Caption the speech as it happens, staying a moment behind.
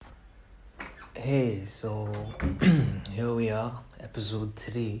Hey, so here we are, episode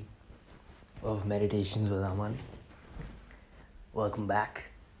 3 of Meditations with Aman. Welcome back.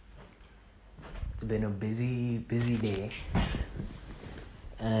 It's been a busy day.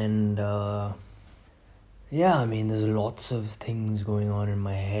 And there's lots of things going on in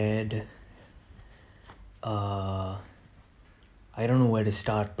my head. I don't know where to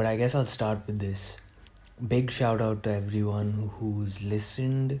start, but I guess I'll start with this. Big shout out to everyone who's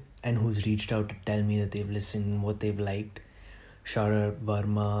listened and who's reached out to tell me that they've listened and what they've liked. Shout out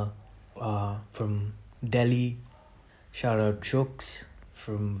Varma from Delhi. Shout out Chooks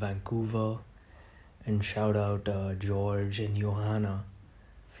from Vancouver. And shout out George and Johanna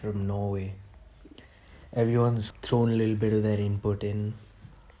from Norway. Everyone's thrown a little bit of their input in.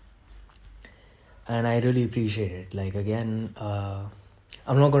 And I really appreciate it. I'm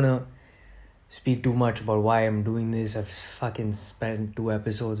not gonna speak too much about why I'm doing this. I've fucking spent 2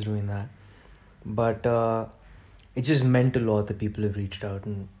 episodes doing that. But it just meant a lot that people have reached out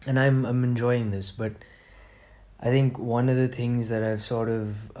and I'm enjoying this. But I think one of the things that I've sort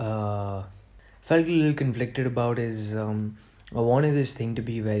of felt a little conflicted about is I wanted this thing to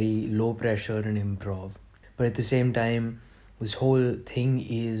be very low pressure and improv. But at the same time, this whole thing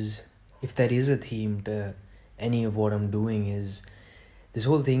is, if there is a theme to any of what I'm doing, is this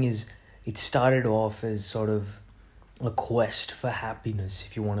whole thing is, it started off as sort of a quest for happiness,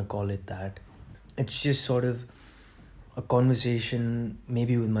 if you want to call it that. It's just sort of a conversation,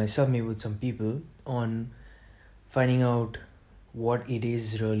 maybe with myself, maybe with some people, on finding out what it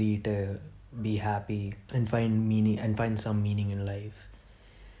is really to be happy and find some meaning in life.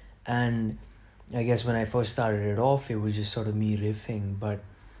 And I guess when I first started it off, it was just sort of me riffing. But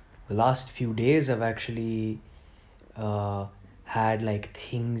the last few days, I've actually had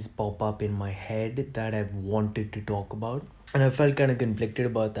things pop up in my head that I've wanted to talk about. And I felt kind of conflicted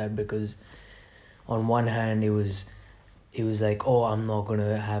about that because on one hand, it was like, oh, I'm not going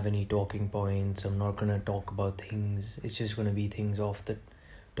to have any talking points. I'm not going to talk about things. It's just going to be things off the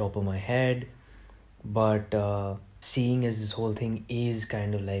top of my head. But seeing as this whole thing is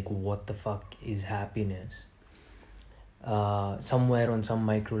kind of like, what the fuck is happiness? Somewhere on some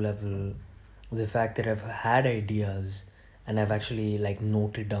micro level, the fact that I've had ideas and I've actually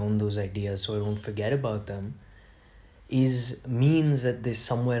noted down those ideas so I don't forget about them means that there's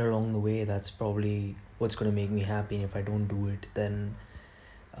somewhere along the way that's probably what's going to make me happy. And if I don't do it, then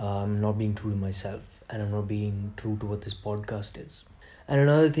I'm not being true to myself and I'm not being true to what this podcast is. And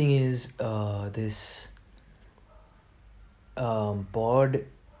another thing is this pod,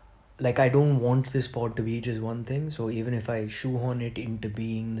 I don't want this pod to be just one thing. So even if I shoehorn it into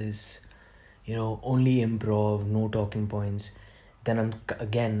being this, only improv, no talking points, then I'm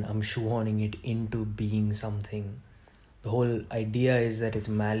shoehorning it into being something. The whole idea is that it's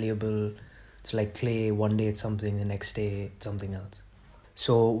malleable. It's like clay. One day it's something, the next day it's something else.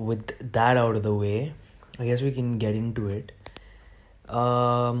 So with that out of the way, I guess we can get into it.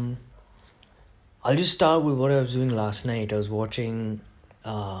 I'll just start with what I was doing last night. I was watching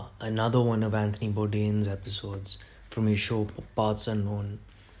another one of Anthony Bourdain's episodes from his show Paths Unknown.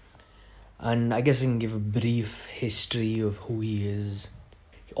 And I guess I can give a brief history of who he is,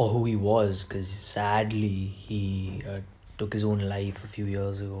 or who he was, because sadly he took his own life a few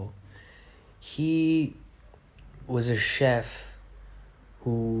years ago. He was a chef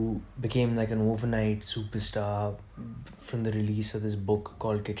who became an overnight superstar from the release of this book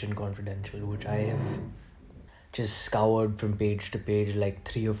called Kitchen Confidential, which I have just scoured from page to page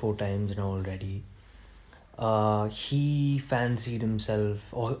 3 or 4 times now already. He fancied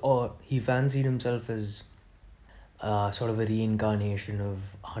himself as sort of a reincarnation of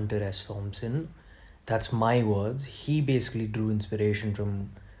Hunter S. Thompson. That's my words. He basically drew inspiration from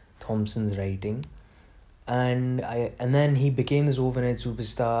Thompson's writing. And then he became this overnight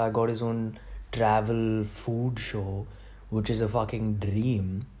superstar, got his own travel food show, which is a fucking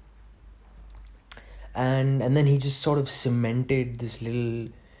dream. And then he just sort of cemented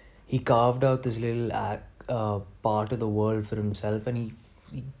he carved out this little part of the world for himself, and he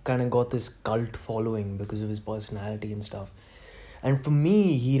kind of got this cult following because of his personality and stuff. And for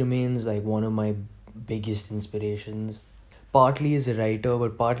me, he remains one of my biggest inspirations, partly as a writer,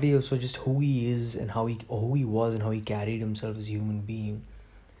 but partly also just who he is and who he was and how he carried himself as a human being.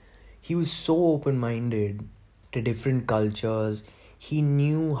 He was so open-minded to different cultures. He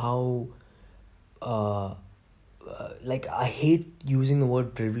knew how I hate using the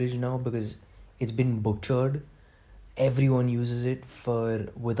word privilege now because it's been butchered. Everyone uses it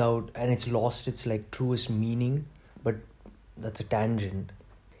and it's lost its truest meaning, but that's a tangent.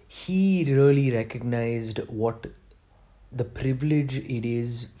 He really recognized what the privilege it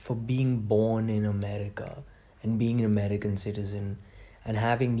is for being born in America and being an American citizen and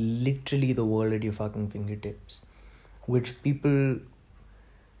having literally the world at your fucking fingertips, which people,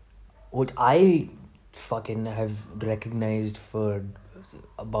 what I fucking have recognized for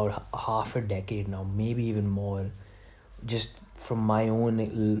about half a decade now, maybe even more, just from my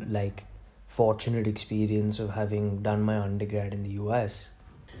own like fortunate experience of having done my undergrad in the US.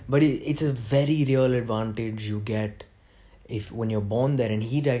 But it's a very real advantage you get if when you're born there, and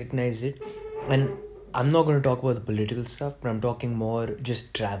he recognized it. And I'm not going to talk about the political stuff, but I'm talking more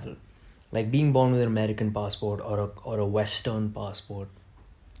just travel, like being born with an American passport or a Western passport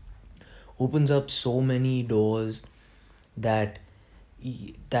opens up so many doors that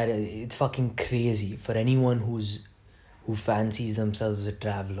it's fucking crazy for anyone who fancies themselves as a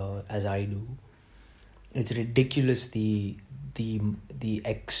traveler, as I do. It's ridiculous the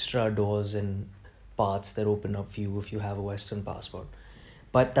extra doors and paths that open up for you if you have a Western passport.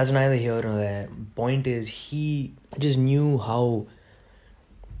 But that's neither here nor there. Point is, he just knew how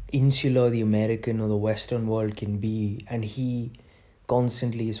insular the American or the Western world can be, and he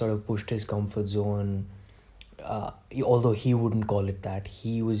constantly sort of pushed his comfort zone. Although he wouldn't call it that,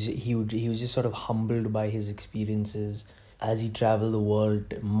 he was just sort of humbled by his experiences as he traveled the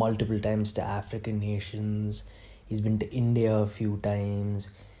world multiple times to African nations. He's been to India a few times.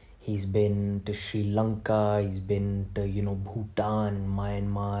 He's been to Sri Lanka. He's been to Bhutan,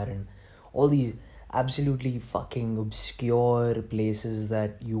 Myanmar, and all these absolutely fucking obscure places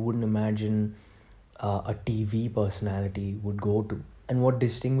that you wouldn't imagine a TV personality would go to. And what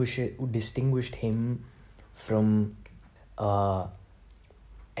distinguished him from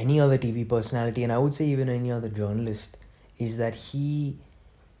any other TV personality, and I would say even any other journalist, is that he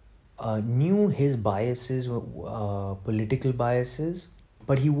knew his biases, political biases,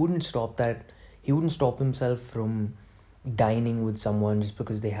 but he wouldn't stop that. He wouldn't stop himself from dining with someone just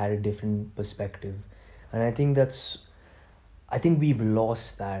because they had a different perspective. And I think we've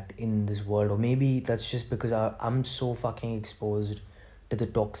lost that in this world, or maybe that's just because I'm so fucking exposed to the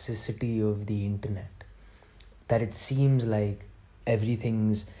toxicity of the internet that it seems like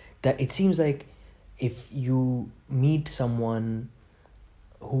if you meet someone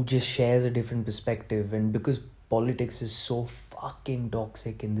who just shares a different perspective, and because politics is so fucking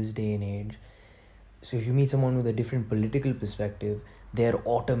toxic in this day and age, so if you meet someone with a different political perspective, they're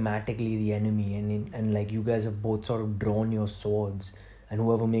automatically the enemy, and like you guys have both sort of drawn your swords, and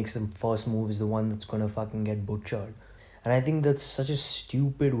whoever makes the first move is the one that's gonna fucking get butchered. And I think that's such a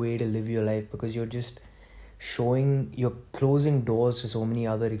stupid way to live your life, because you're closing doors to so many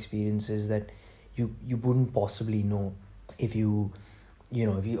other experiences that you wouldn't possibly know if you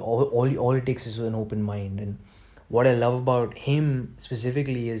all it takes is an open mind. And what I love about him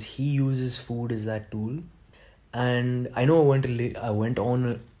specifically is he uses food as that tool. And I know I went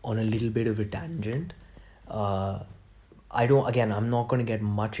on a little bit of a tangent. I'm not going to get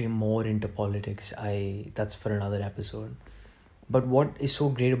much more into politics. That's for another episode. But what is so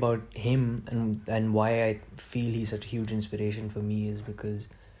great about him, and why I feel he's such a huge inspiration for me, is because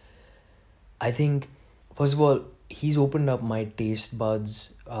I think, first of all, he's opened up my taste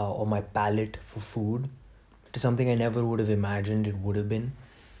buds or my palate for food to something I never would have imagined it would have been.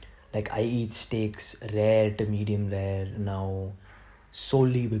 Like, I eat steaks rare to medium rare now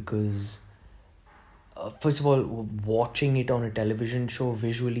solely because, first of all, watching it on a television show,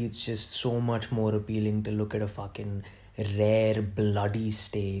 visually, it's just so much more appealing to look at a fucking rare bloody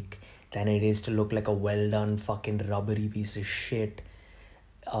steak than it is to look like a well done fucking rubbery piece of shit.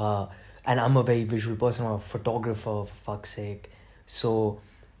 And I'm a very visual person. I'm a photographer, for fuck's sake. So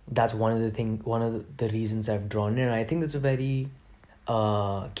that's one of the reasons I've drawn it. And I think that's a very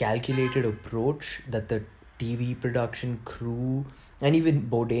calculated approach that the TV production crew and even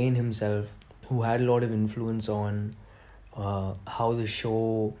Bourdain himself, who had a lot of influence on how the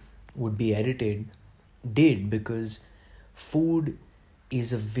show would be edited, did, because food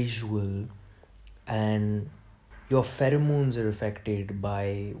is a visual, and your pheromones are affected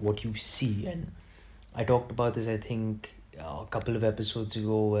by what you see. And I talked about this, I think, a couple of episodes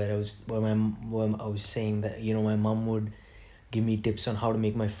ago, where I was saying that my mom would give me tips on how to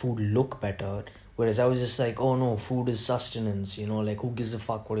make my food look better, whereas I was just like, oh no, food is sustenance, like who gives a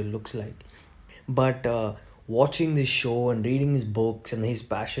fuck what it looks like. But watching this show and reading his books and his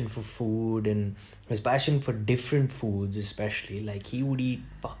passion for food and his passion for different foods, especially, like, he would eat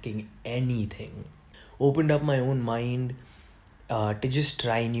fucking anything, opened up my own mind to just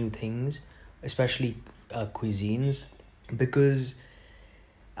try new things, especially cuisines, because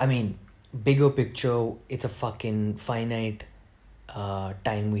bigger picture, it's a fucking finite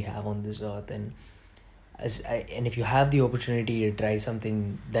time we have on this earth. And and if you have the opportunity to try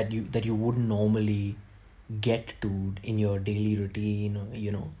something that you wouldn't normally get to in your daily routine,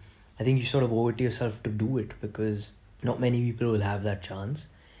 I think you sort of owe it to yourself to do it, because not many people will have that chance.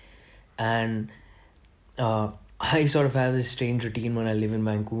 And I sort of have this strange routine when I live in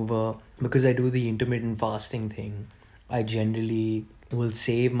Vancouver, because I do the intermittent fasting thing. I generally will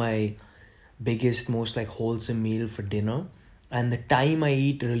save my biggest, most like wholesome meal for dinner, and the time I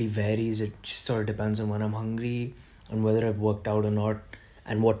eat really varies. It just sort of depends on when I'm hungry and whether I've worked out or not,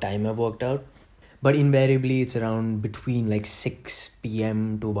 and what time I've worked out. But invariably it's around between like 6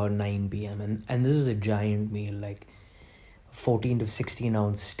 p.m. to about 9 p.m. And this is a giant meal, like 14 to 16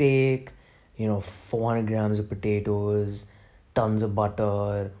 ounce steak, 400 grams of potatoes, tons of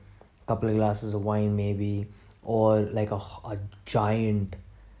butter, couple of glasses of wine maybe, or like a giant,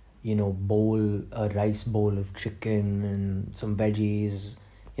 a rice bowl of chicken and some veggies.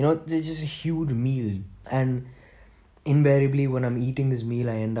 It's just a huge meal. And invariably when I'm eating this meal,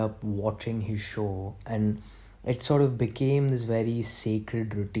 I end up watching his show, and it sort of became this very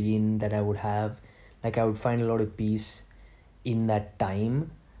sacred routine that I would have. Like, I would find a lot of peace in that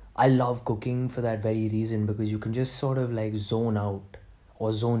time. I love cooking for that very reason, because you can just sort of like zone out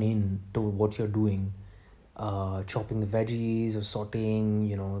or zone in to what you're doing. Chopping the veggies or sauteing,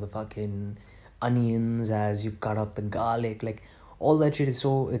 the fucking onions as you cut up the garlic. Like, all that shit is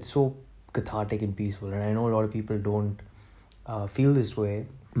so cathartic and peaceful. And I know a lot of people don't feel this way.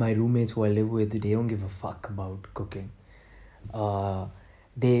 My roommates who I live with, they don't give a fuck about cooking. I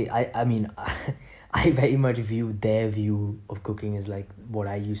mean, I very much view their view of cooking as like what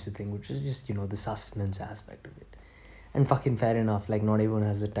I used to think, which is just, the sustenance aspect of it. And fucking fair enough, like, not everyone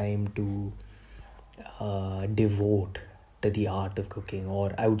has the time to devote to the art of cooking,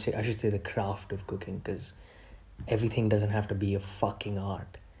 or I should say the craft of cooking, because everything doesn't have to be a fucking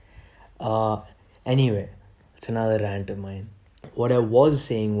art. Anyway, it's another rant of mine. What I was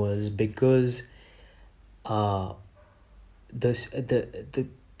saying was, because the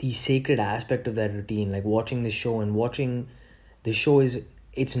sacred aspect of that routine, like watching the show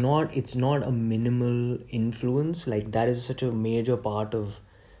it's not a minimal influence. Like, that is such a major part of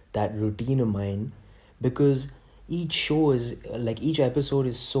that routine of mine, because each episode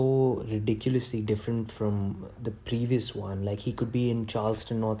is so ridiculously different from the previous one. Like, he could be in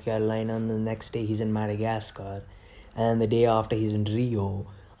Charleston, North Carolina, and the next day he's in Madagascar, and the day after he's in Rio,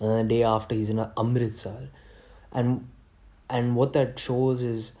 and the day after he's in Amritsar. And what that shows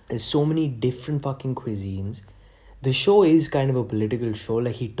is so many different fucking cuisines. The show is kind of a political show.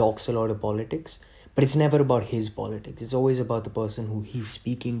 Like, he talks a lot of politics, but it's never about his politics. It's always about the person who he's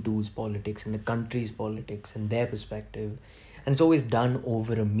speaking to's politics, and the country's politics, and their perspective. And it's always done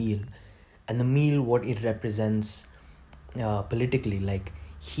over a meal. And the meal, what it represents politically, like,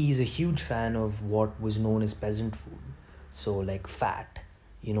 he's a huge fan of what was known as peasant food. So, like, fat,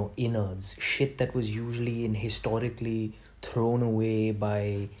 innards, shit that was usually historically thrown away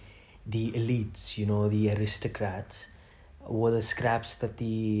by the elites, the aristocrats, were the scraps that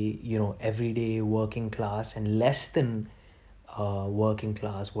the, everyday working class and less than working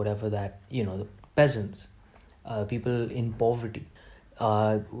class, whatever that, the peasants, people in poverty.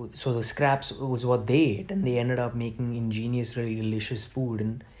 So the scraps was what they ate, and they ended up making ingenious, really delicious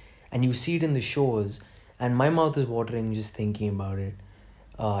food. And you see it in the shows, and my mouth is watering just thinking about it.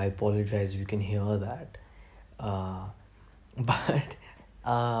 I apologize if you can hear that. But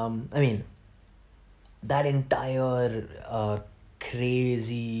I mean, that entire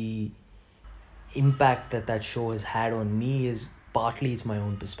crazy impact that show has had on me is partly it's my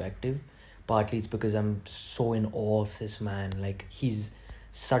own perspective, partly it's because I'm so in awe of this man. Like, he's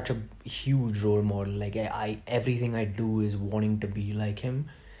such a huge role model. Like, I everything I do is wanting to be like him,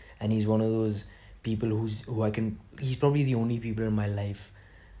 and he's one of those people he's probably the only people in my life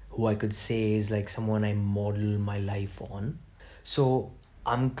who I could say is like someone I model my life on. So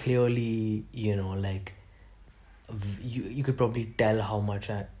I'm clearly, like, you could probably tell how much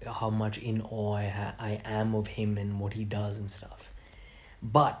in awe I am of him and what he does and stuff.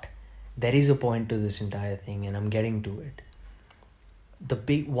 But there is a point to this entire thing, and I'm getting to it.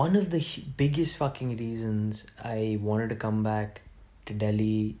 One of the biggest fucking reasons I wanted to come back to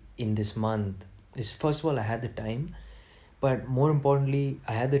Delhi in this month is, first of all, I had the time, but more importantly,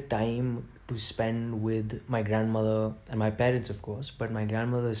 I had the time to spend with my grandmother and my parents, of course, but my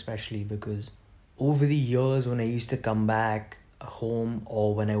grandmother especially, because over the years when I used to come back home,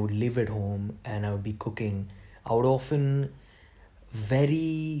 or when I would live at home and I would be cooking, I would often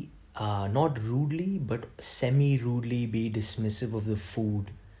very, not rudely, but semi-rudely be dismissive of the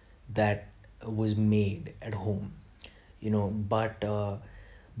food that was made at home. But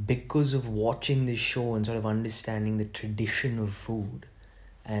because of watching this show and sort of understanding the tradition of food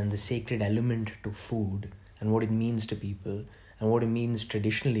and the sacred element to food and what it means to people and what it means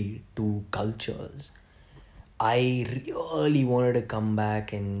traditionally to cultures, I really wanted to come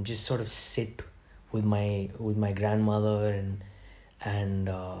back and just sort of sit with my grandmother and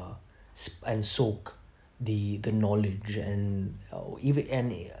soak the knowledge and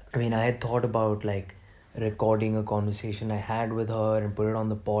I mean I had thought about like recording a conversation I had with her and put it on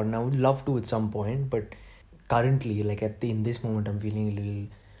the pod, and I would love to at some point, but currently like in this moment I'm feeling a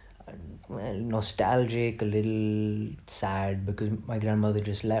little nostalgic, a little sad because my grandmother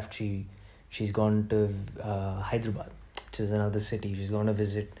just left. She's gone to Hyderabad, which is another city. She's gone to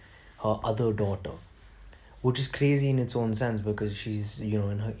visit her other daughter, which is crazy in its own sense because she's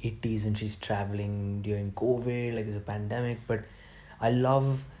in her 80s and she's traveling during COVID, like there's a pandemic. But I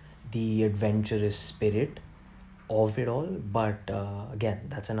love the adventurous spirit of it all. But again,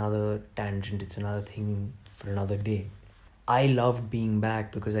 that's another tangent. It's another thing for another day. I loved being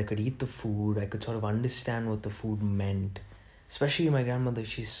back because I could eat the food. I could sort of understand what the food meant. Especially my grandmother,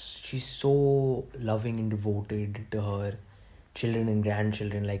 she's so loving and devoted to her children and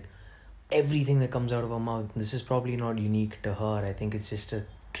grandchildren. Like everything that comes out of her mouth. This is probably not unique to her. I think it's just a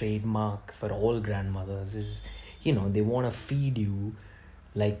trademark for all grandmothers. Is they want to feed you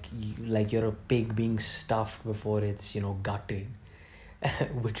like you're a pig being stuffed before it's gutted,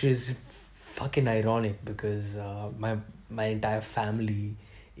 which is fucking ironic because my entire family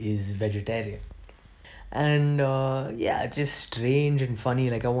is vegetarian. And yeah, just strange and funny.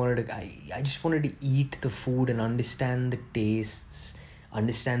 Like I just wanted to eat the food and understand the tastes,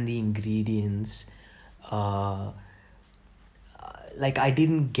 understand the ingredients. uh like I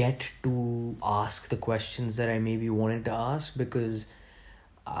didn't get to ask the questions that I maybe wanted to ask because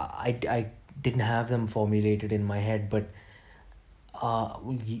I didn't have them formulated in my head. But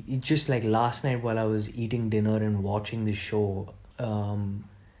it just like last night while I was eating dinner and watching the show,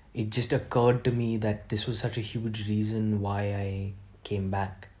 it just occurred to me that this was such a huge reason why I came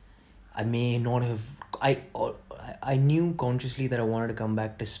back. I may not have. I knew consciously that I wanted to come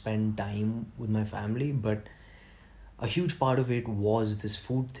back to spend time with my family, but a huge part of it was this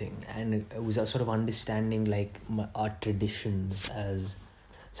food thing, and it was a sort of understanding like our traditions as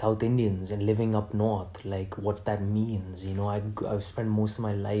South Indians and living up north, like what that means. I've spent most of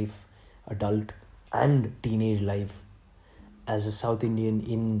my life, adult and teenage life, as a South Indian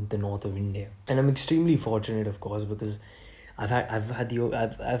in the north of India, and I'm extremely fortunate, of course, because I've had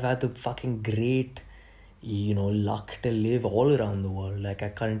the fucking great luck to live all around the world. Like I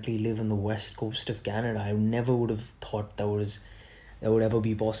currently live on the west coast of Canada. I never would have thought that would ever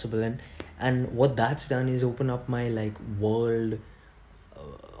be possible, and what that's done is open up my like world,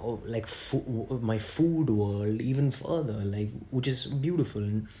 like my food world even further, like, which is beautiful.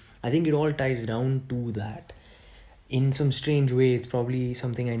 And I think it all ties down to that. In some strange way, it's probably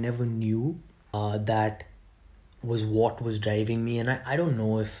something I never knew that was what was driving me. And I don't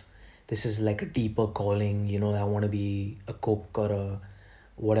know if this is like a deeper calling, I want to be a cook or a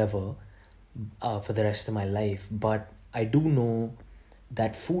whatever for the rest of my life. But I do know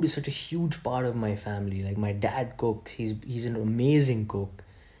that food is such a huge part of my family. Like my dad cooks. He's an amazing cook.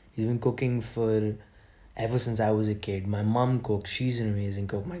 He's been cooking for ever since I was a kid. My mom cooks. She's an amazing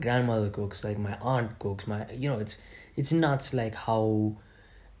cook. My grandmother cooks. Like my aunt cooks. It's nuts like how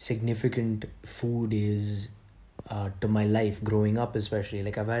significant food is to my life growing up, especially.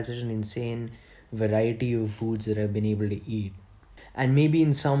 Like I've had such an insane variety of foods that I've been able to eat. And maybe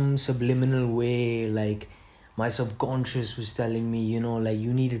in some subliminal way, like my subconscious was telling me, like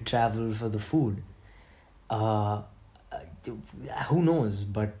you need to travel for the food. Uh, who knows?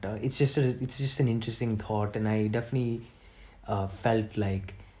 But it's just an interesting thought, and I definitely felt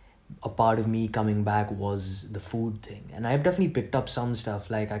like a part of me coming back was the food thing. And I've definitely picked up some stuff.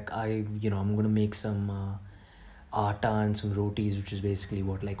 Like I'm gonna make some atta and some rotis, which is basically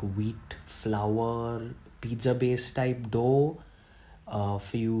what, like wheat flour pizza based type dough,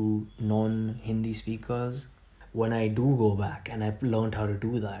 for you non-Hindi speakers. When I do go back, and I've learned how to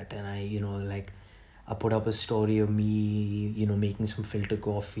do that, and I put up a story of me, making some filter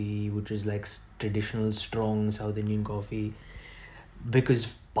coffee, which is like traditional strong South Indian coffee,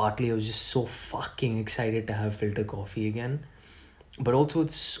 because partly I was just so fucking excited to have filter coffee again, but also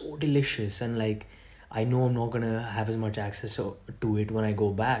it's so delicious. And like I know I'm not gonna have as much access to it when I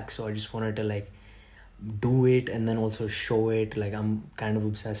go back, so I just wanted to like do it and then also show it. Like I'm kind of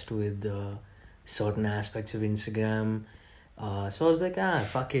obsessed with certain aspects of Instagram, so I was like,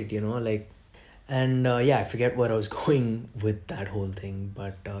 fuck it, like. And yeah, I forget where I was going with that whole thing,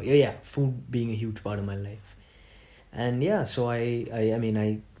 but yeah, food being a huge part of my life. And yeah, so I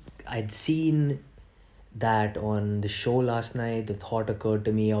mean, I'd seen that on the show last night. The thought occurred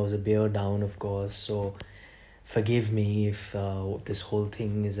to me. I was a beer down, of course. So forgive me if this whole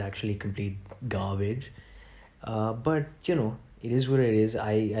thing is actually complete garbage. But it is what it is.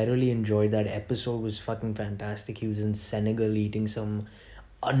 I really enjoyed that episode. It was fucking fantastic. He was in Senegal eating some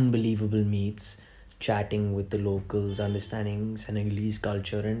unbelievable meats, chatting with the locals, understanding Senegalese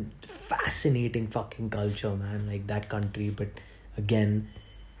culture, and fascinating fucking culture, man. Like that country. But again,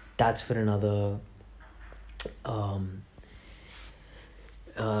 that's for another um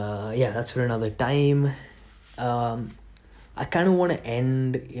yeah, that's for another time. um I kind of want to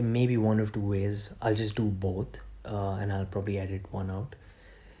end in maybe one of two ways. I'll just do both, and I'll probably edit one out.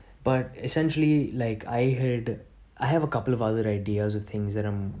 But essentially, like I have a couple of other ideas of things that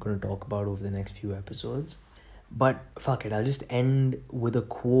I'm going to talk about over the next few episodes. But fuck it, I'll just end with a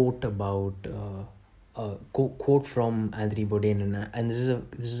quote about quote from Anthony Bourdain, and this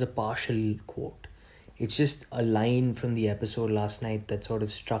is a partial quote. It's just a line from the episode last night that sort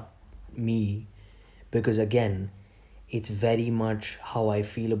of struck me, because again, it's very much how I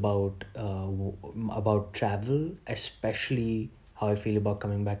feel about travel, especially how I feel about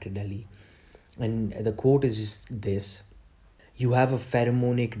coming back to Delhi. And the quote is just this: "You have a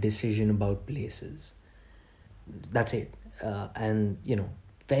pheromonic decision about places." That's it. And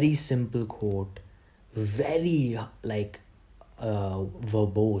very simple quote, very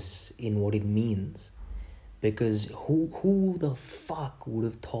verbose in what it means. Because who the fuck would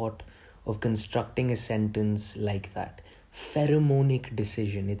have thought of constructing a sentence like that? Pheromonic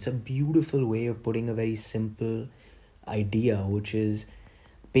decision. It's a beautiful way of putting a very simple idea, which is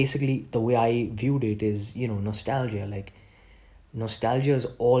basically the way I viewed it is, nostalgia. Like, nostalgia is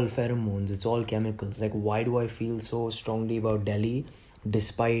all pheromones, it's all chemicals. Like, why do I feel so strongly about Delhi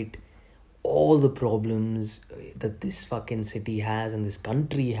despite all the problems that this fucking city has and this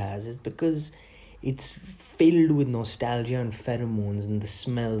country has? Is because it's filled with nostalgia and pheromones and the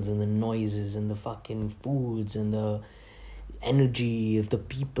smells and the noises and the fucking foods and the energy of the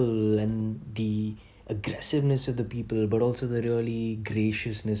people and the aggressiveness of the people, but also the really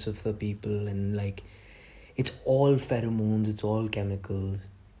graciousness of the people. And like, it's all pheromones, it's all chemicals.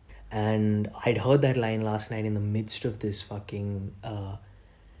 And I'd heard that line last night in the midst of this fucking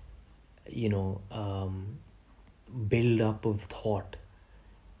you know build up of thought,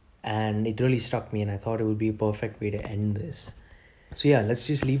 and it really struck me, and I thought it would be a perfect way to end this. So yeah, let's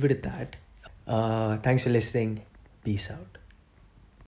just leave it at that. Thanks for listening. Peace out.